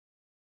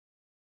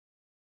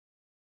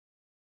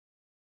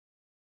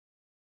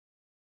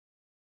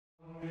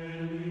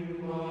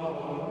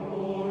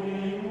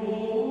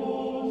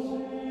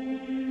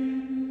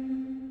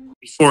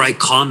Before I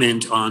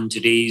comment on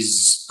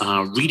today's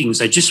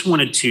readings, I just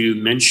wanted to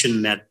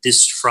mention that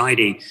this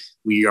Friday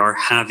we are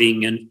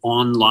having an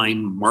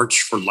online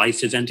March for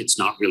Life event. It's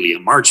not really a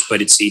march,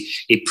 but it's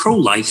a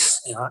pro-life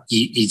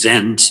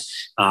event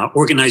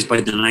organized by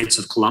the Knights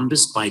of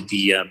Columbus, by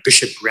the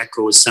Bishop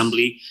Greco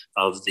Assembly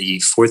of the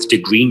Fourth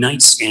Degree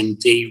Knights,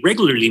 and they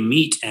regularly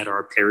meet at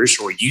our parish,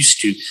 or used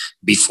to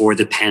before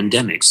the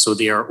pandemic. So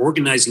they are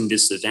organizing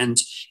this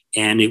event,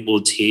 and it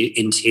will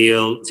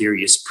entail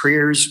various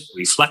prayers,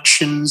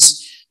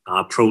 reflections,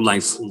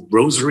 pro-life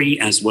rosary,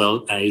 as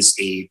well as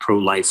a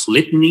pro-life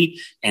litany.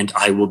 And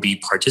I will be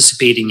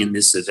participating in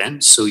this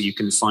event. So you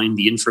can find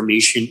the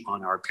information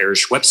on our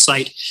parish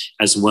website,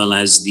 as well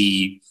as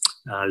the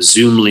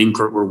Zoom link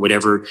or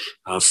whatever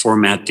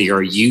format they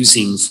are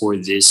using for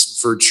this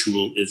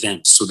virtual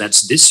event. So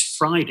that's this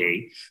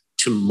Friday,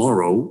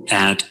 tomorrow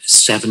at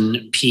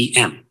 7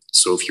 p.m.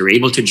 So if you're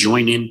able to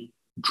join in,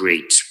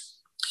 great.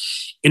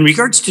 In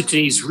regards to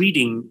today's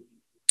reading,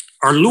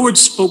 our Lord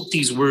spoke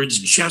these words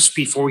just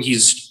before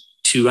he's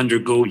to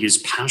undergo his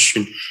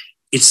passion.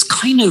 It's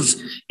kind of,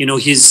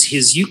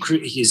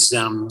 his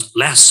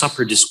Last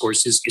Supper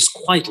discourse is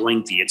quite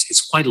lengthy.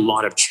 It's quite a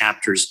lot of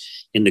chapters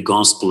in the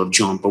Gospel of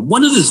John. But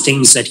one of the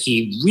things that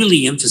he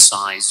really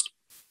emphasized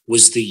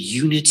was the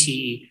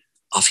unity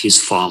of his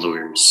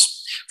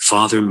followers.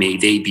 Father, may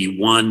they be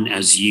one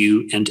as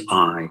you and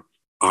I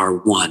are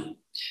one.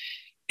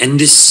 And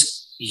this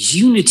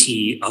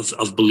unity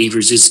of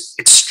believers is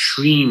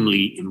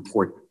extremely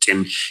important.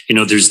 And,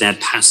 there's that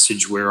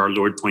passage where our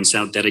Lord points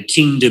out that a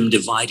kingdom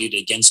divided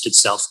against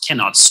itself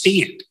cannot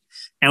stand.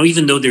 Now,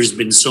 even though there's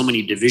been so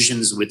many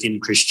divisions within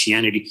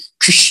Christianity,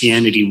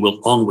 Christianity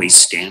will always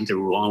stand. There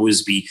will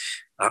always be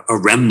a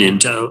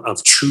remnant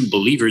of true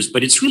believers,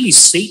 but it's really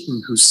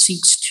Satan who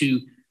seeks to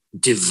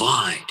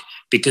divide,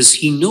 because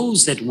he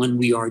knows that when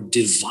we are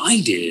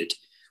divided,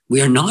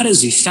 we are not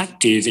as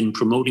effective in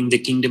promoting the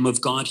kingdom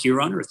of God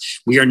here on earth.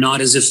 We are not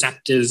as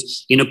effective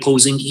in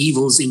opposing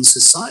evils in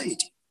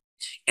society.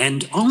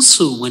 And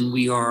also when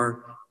we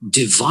are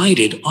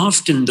divided,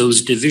 often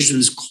those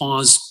divisions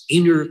cause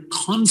inner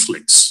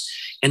conflicts.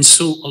 And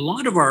so a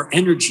lot of our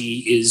energy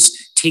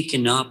is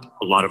taken up,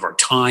 a lot of our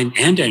time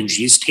and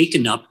energy is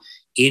taken up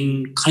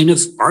in kind of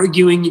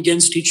arguing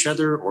against each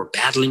other or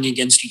battling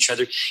against each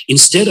other,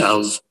 instead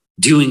of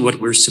doing what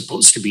we're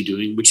supposed to be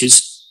doing, which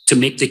is to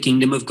make the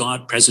kingdom of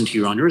God present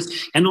here on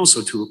earth, and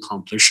also to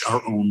accomplish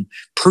our own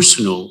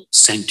personal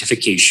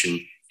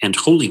sanctification and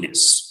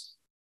holiness.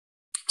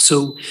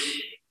 So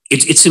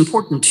it's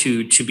important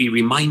to be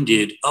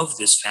reminded of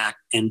this fact,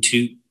 and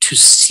to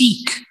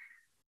seek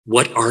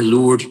what our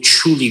Lord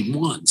truly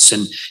wants.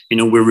 And,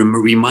 we're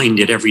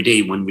reminded every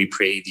day when we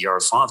pray the Our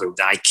Father,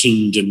 thy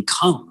kingdom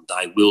come,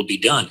 thy will be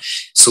done.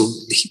 So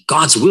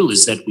God's will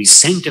is that we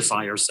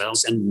sanctify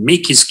ourselves and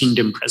make his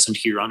kingdom present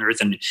here on earth.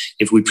 And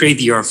if we pray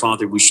the Our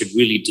Father, we should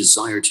really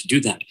desire to do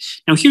that.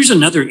 Now, here's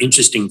another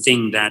interesting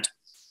thing that,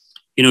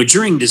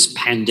 during this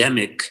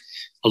pandemic,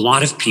 a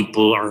lot of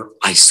people are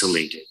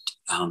isolated.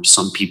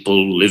 Some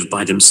people live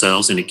by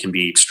themselves, and it can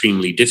be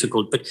extremely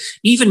difficult. But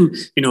even,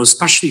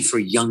 especially for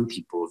young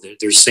people,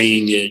 they're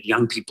saying that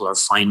young people are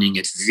finding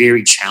it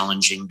very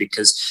challenging,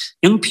 because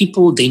young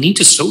people, they need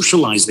to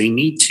socialize. They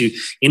need to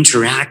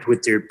interact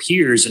with their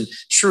peers. And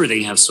sure,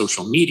 they have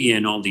social media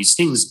and all these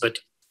things, but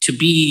to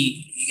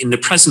be in the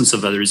presence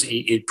of others,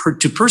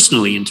 to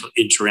personally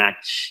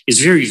interact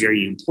is very,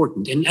 very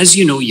important. And as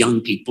you know,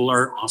 young people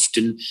are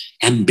often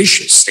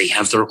ambitious. They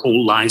have their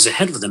whole lives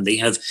ahead of them. They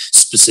have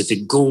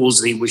specific goals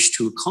they wish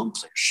to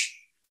accomplish.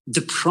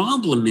 The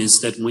problem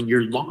is that when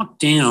you're locked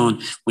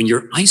down, when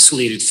you're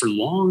isolated for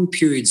long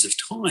periods of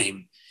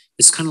time,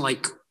 it's kind of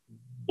like,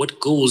 what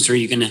goals are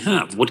you going to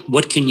have?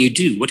 What can you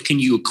do? What can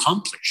you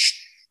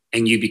accomplish?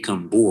 And you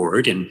become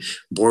bored, and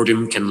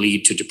boredom can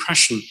lead to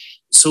depression.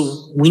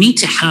 So we need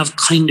to have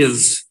kind of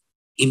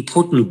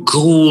important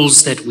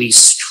goals that we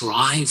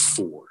strive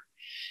for.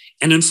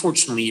 And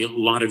unfortunately, a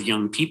lot of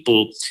young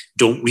people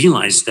don't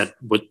realize that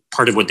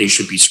part of what they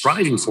should be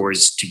striving for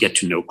is to get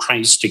to know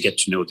Christ, to get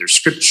to know their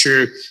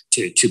scripture,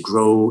 to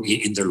grow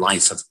in their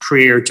life of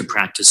prayer, to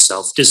practice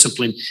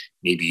self-discipline,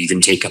 maybe even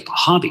take up a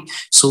hobby.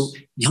 So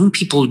young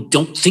people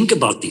don't think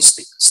about these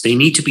things. They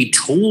need to be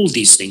told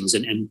these things,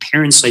 and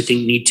parents, I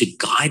think, need to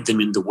guide them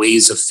in the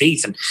ways of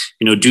faith, and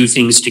do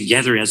things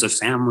together as a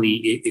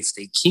family if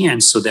they can,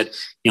 so that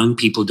young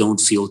people don't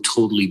feel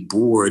totally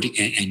bored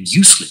and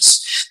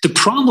useless. The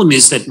problem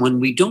is that when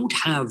we don't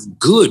have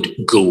good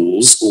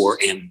goals or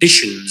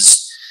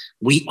ambitions,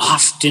 we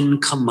often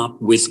come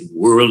up with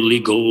worldly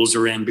goals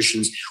or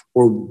ambitions,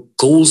 or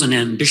goals and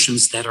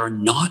ambitions that are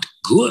not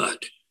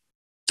good,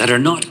 that are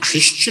not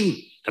Christian,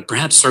 that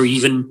perhaps are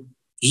even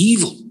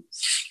evil.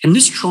 And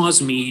this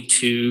draws me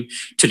to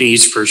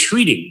today's first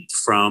reading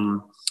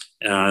from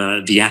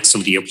the Acts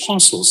of the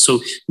Apostles. So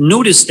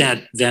notice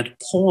that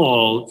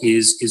Paul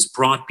is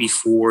brought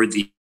before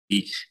the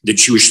the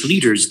Jewish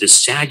leaders, the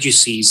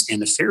Sadducees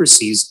and the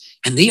Pharisees,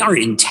 and they are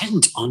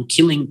intent on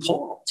killing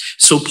Paul.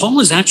 So Paul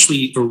is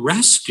actually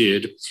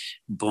arrested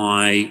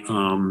by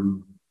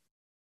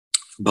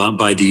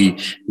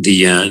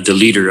the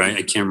leader.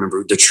 I can't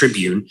remember, the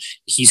tribune.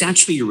 He's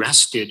actually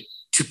arrested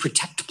to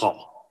protect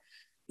Paul.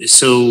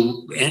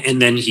 So,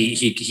 and then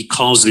he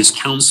calls this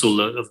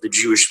council of the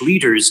Jewish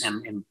leaders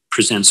and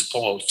presents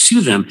Paul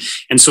to them.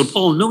 And so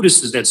Paul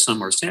notices that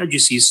some are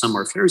Sadducees, some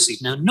are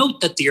Pharisees. Now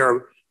note that they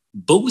are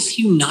both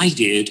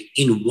united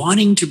in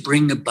wanting to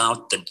bring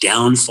about the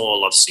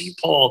downfall of St.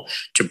 Paul,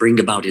 to bring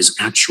about his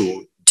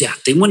actual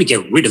death. They want to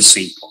get rid of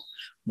St. Paul.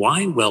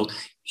 Why? Well,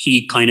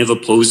 he kind of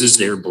opposes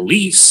their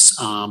beliefs,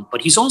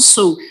 but he's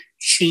also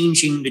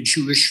changing the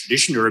Jewish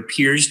tradition, or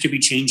appears to be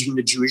changing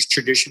the Jewish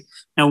tradition.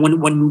 Now,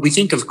 when we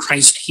think of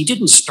Christ, he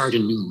didn't start a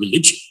new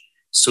religion.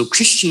 So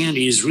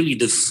Christianity is really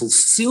the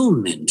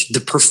fulfillment, the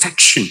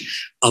perfection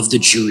of the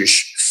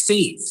Jewish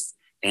faith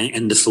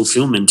and the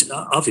fulfillment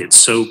of it.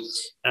 So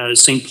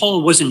St.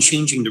 Paul wasn't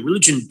changing the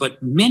religion,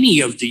 but many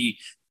of the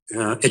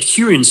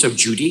adherents of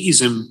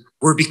Judaism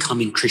were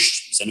becoming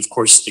Christians. And of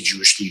course, the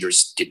Jewish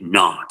leaders did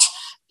not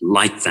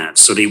like that.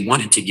 So they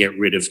wanted to get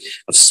rid of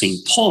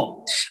St.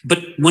 Paul. But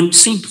when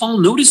St. Paul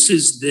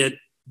notices that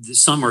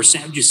some are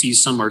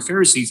Sadducees, some are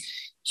Pharisees,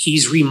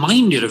 he's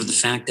reminded of the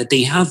fact that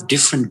they have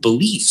different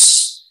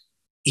beliefs,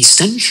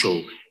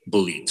 essential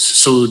beliefs.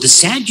 So the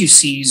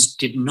Sadducees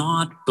did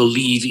not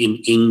believe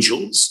in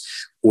angels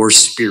or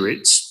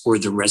spirits or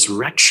the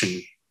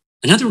resurrection.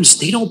 In other words,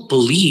 they don't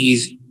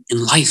believe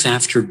in life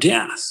after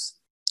death.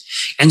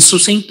 And so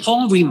St.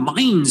 Paul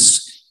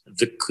reminds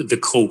the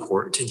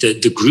cohort,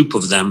 the group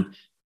of them,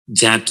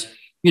 that,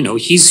 you know,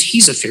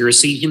 he's a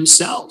Pharisee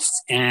himself,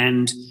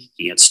 and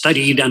he had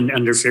studied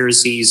under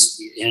Pharisees,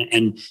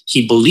 and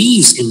he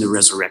believes in the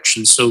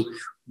resurrection. So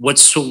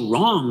what's so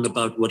wrong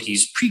about what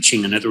he's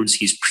preaching? In other words,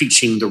 he's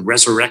preaching the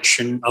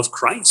resurrection of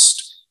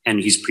Christ, and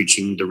he's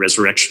preaching the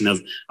resurrection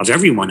of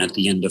everyone at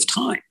the end of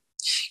time.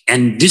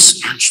 And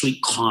this actually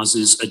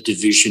causes a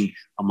division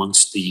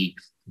amongst the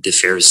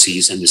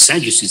Pharisees and the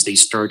Sadducees. They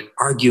start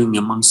arguing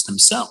amongst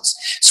themselves.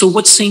 So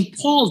what St.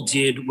 Paul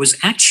did was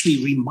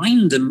actually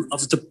remind them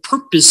of the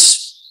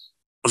purpose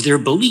of their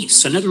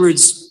beliefs. In other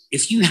words,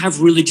 if you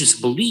have religious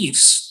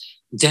beliefs,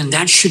 then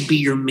that should be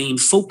your main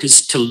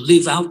focus, to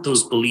live out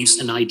those beliefs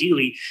and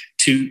ideally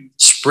to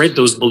spread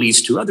those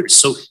beliefs to others.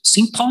 So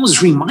St. Paul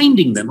is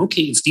reminding them,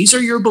 okay, if these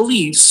are your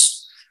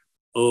beliefs,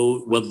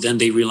 oh, well, then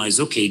they realize,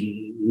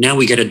 okay, now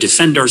we got to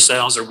defend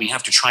ourselves, or we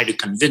have to try to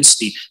convince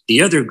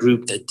the other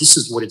group that this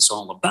is what it's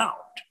all about.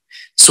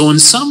 So in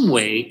some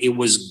way, it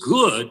was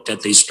good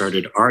that they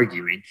started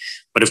arguing,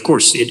 but of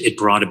course, it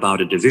brought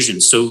about a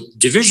division. So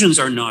divisions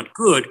are not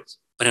good,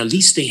 but at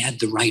least they had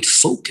the right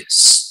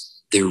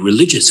focus, their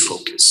religious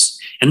focus.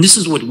 And this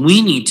is what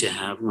we need to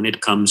have when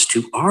it comes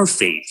to our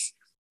faith.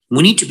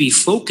 We need to be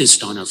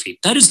focused on our faith.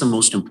 That is the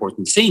most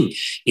important thing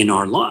in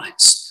our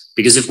lives.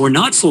 Because if we're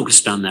not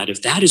focused on that,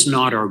 if that is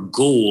not our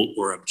goal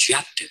or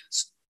objective,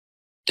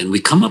 then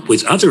we come up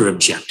with other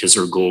objectives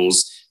or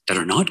goals that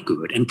are not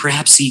good and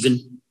perhaps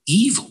even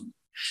evil.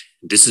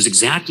 This is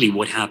exactly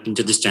what happened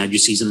to the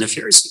Sadducees and the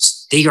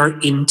Pharisees. They are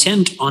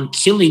intent on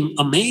killing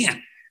a man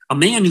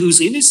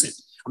who's innocent,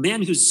 a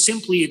man who's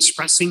simply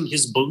expressing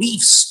his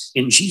beliefs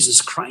in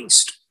Jesus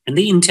Christ. And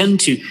they intend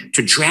to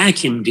drag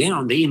him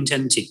down. They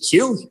intend to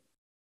kill him.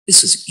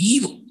 This is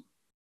evil.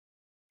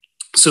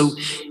 So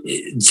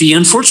the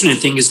unfortunate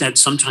thing is that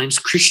sometimes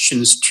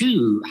Christians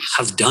too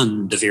have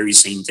done the very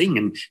same thing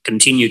and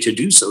continue to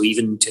do so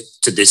even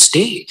to this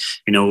day.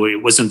 You know,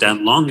 it wasn't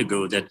that long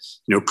ago that,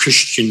 you know,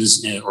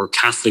 Christians or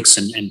Catholics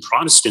and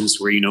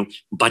Protestants were, you know,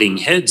 butting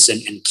heads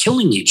and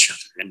killing each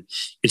other. And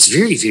it's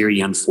very,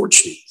 very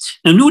unfortunate.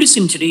 Now, notice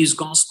in today's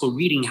gospel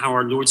reading how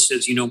our Lord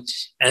says, you know,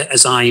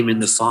 as I am in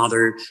the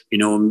Father, you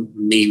know,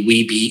 may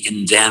we be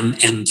in them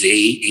and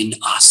they in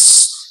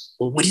us.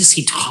 Well, what is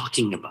he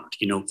talking about?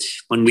 You know,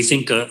 when we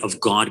think of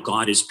God,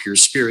 God is pure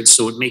spirit.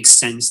 So it makes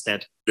sense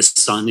that the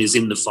Son is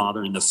in the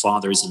Father and the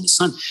Father is in the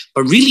Son.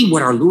 But really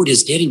what our Lord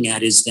is getting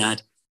at is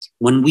that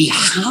when we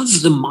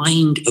have the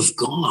mind of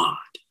God,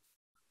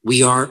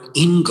 we are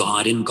in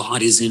God and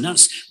God is in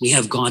us. We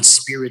have God's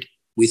Spirit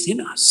within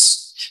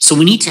us. So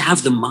we need to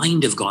have the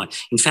mind of God.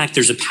 In fact,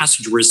 there's a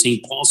passage where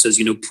St. Paul says,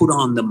 you know, put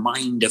on the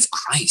mind of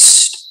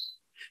Christ.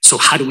 So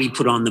how do we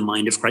put on the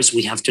mind of Christ?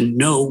 We have to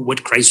know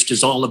what Christ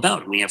is all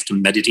about. We have to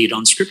meditate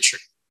on Scripture.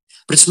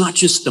 But it's not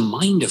just the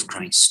mind of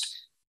Christ,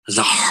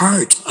 the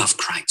heart of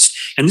Christ.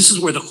 And this is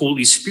where the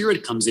Holy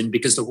Spirit comes in,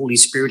 because the Holy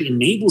Spirit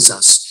enables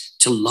us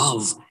to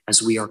love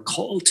as we are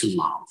called to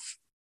love.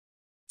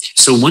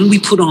 So when we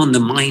put on the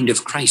mind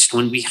of Christ,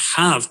 when we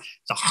have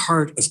the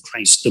heart of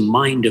Christ, the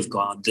mind of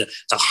God, the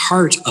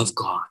heart of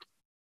God,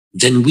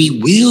 then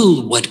we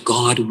will what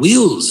God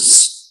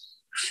wills.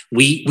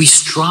 We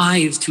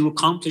strive to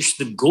accomplish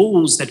the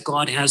goals that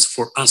God has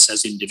for us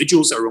as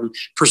individuals, our own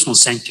personal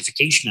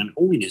sanctification and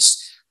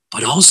holiness.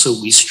 but also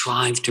we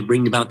strive to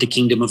bring about the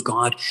kingdom of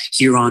God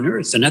here on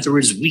earth. In other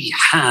words, we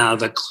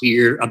have a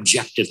clear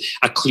objective,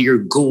 a clear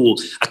goal,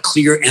 a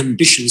clear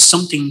ambition,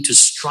 something to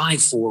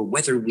strive for,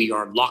 whether we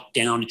are locked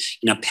down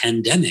in a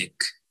pandemic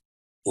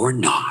or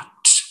not.